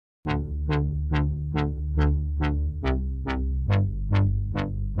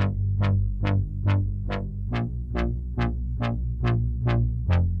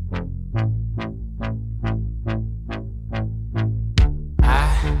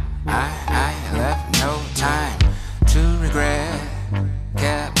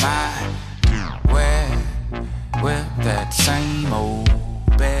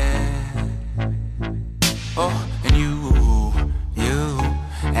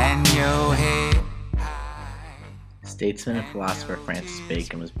statesman and philosopher Francis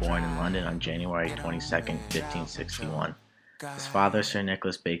Bacon was born in London on January 22, 1561. His father, Sir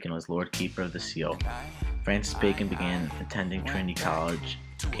Nicholas Bacon, was Lord Keeper of the Seal. Francis Bacon began attending Trinity College,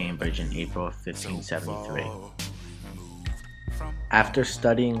 Cambridge in April of 1573. After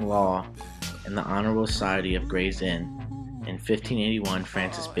studying law in the Honourable Society of Gray's Inn, in 1581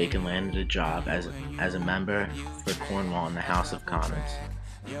 Francis Bacon landed a job as a member for Cornwall in the House of Commons.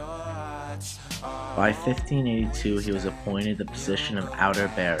 By 1582 he was appointed the position of outer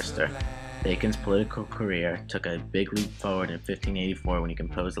barrister. Bacon's political career took a big leap forward in 1584 when he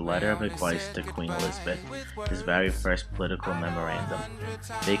composed a letter of advice to Queen Elizabeth, his very first political memorandum.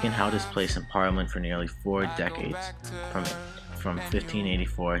 Bacon held his place in Parliament for nearly 4 decades, from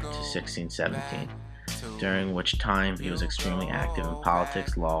 1584 to 1617, during which time he was extremely active in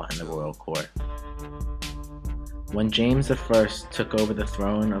politics, law, and the royal court. When James I took over the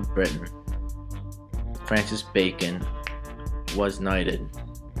throne of Britain, Francis Bacon was knighted.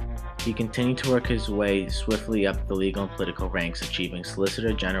 He continued to work his way swiftly up the legal and political ranks, achieving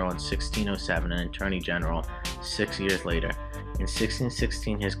Solicitor General in 1607 and Attorney General 6 years later. In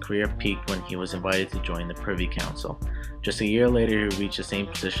 1616, his career peaked when he was invited to join the Privy Council. Just a year later, he reached the same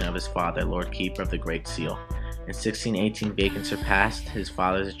position of his father, Lord Keeper of the Great Seal. In 1618, Bacon surpassed his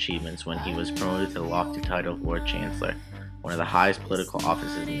father's achievements when he was promoted to the lofty title of Lord Chancellor, one of the highest political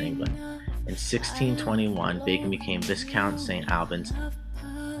offices in England. In 1621, Bacon became Viscount St. Albans,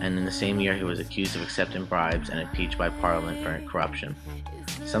 and in the same year he was accused of accepting bribes and impeached by Parliament for corruption.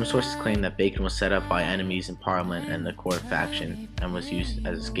 Some sources claim that Bacon was set up by enemies in Parliament and the court faction, and was used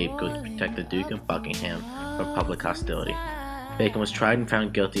as a scapegoat to protect the Duke of Buckingham from public hostility. Bacon was tried and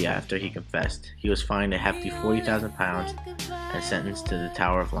found guilty after he confessed. He was fined a hefty £40,000 and sentenced to the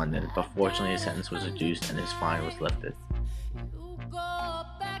Tower of London, but fortunately his sentence was reduced and his fine was lifted.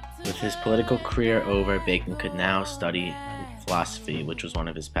 With his political career over, Bacon could now study philosophy, which was one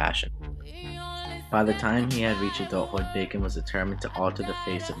of his passions. By the time he had reached adulthood, Bacon was determined to alter the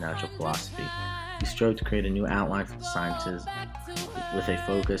face of natural philosophy. He strove to create a new outline for the sciences with a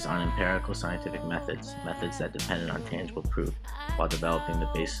focus on empirical scientific methods that depended on tangible proof, while developing the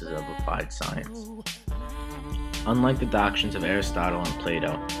basis of applied science. Unlike the doctrines of Aristotle and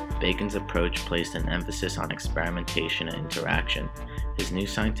Plato, Bacon's approach placed an emphasis on experimentation and interaction. His new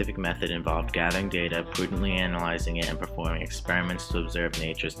scientific method involved gathering data, prudently analyzing it, and performing experiments to observe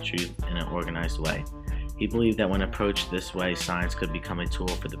nature's truth in an organized way. He believed that when approached this way, science could become a tool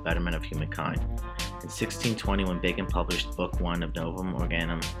for the betterment of humankind. In 1620, when Bacon published Book 1 of Novum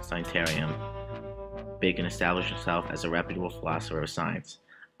Organum Scientiarum, Bacon established himself as a reputable philosopher of science.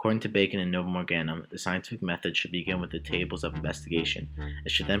 According to Bacon in Novum Organum, the scientific method should begin with the tables of investigation.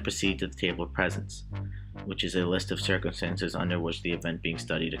 It should then proceed to the table of presence, which is a list of circumstances under which the event being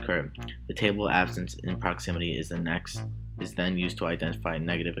studied occurred. The table of absence in proximity is then used to identify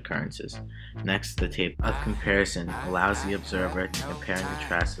negative occurrences. Next, the table of comparison allows the observer to compare and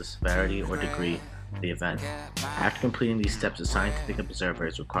contrast the severity or degree of the event. After completing these steps, a scientific observer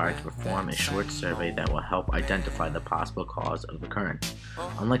is required to perform a short survey that will help identify the possible cause of occurrence.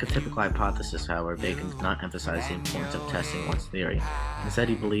 Unlike a typical hypothesis, however, Bacon did not emphasize the importance of testing one's theory. Instead,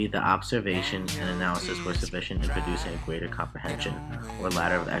 he believed that observation and analysis were sufficient in producing a greater comprehension, or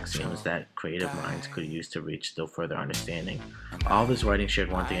ladder of axioms that creative minds could use to reach still further understanding. All of his writings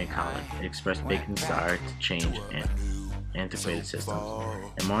shared one thing in common: it expressed Bacon's desire to change antiquated systems.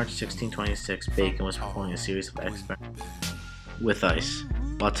 In March 1626, Bacon was performing a series of experiments with ice.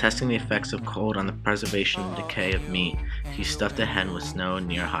 While testing the effects of cold on the preservation and decay of meat, he stuffed a hen with snow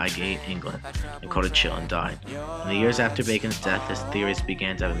near Highgate, England, and caught a chill and died. In the years after Bacon's death, his theories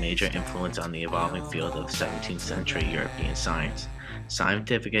began to have a major influence on the evolving field of 17th century European science.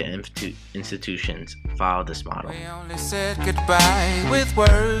 Scientific institutions followed this model. We only said goodbye with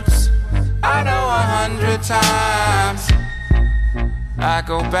words. I know 100 times. I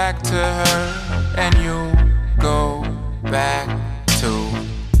go back to her, and you go back to.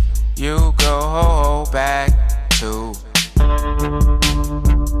 You go back to.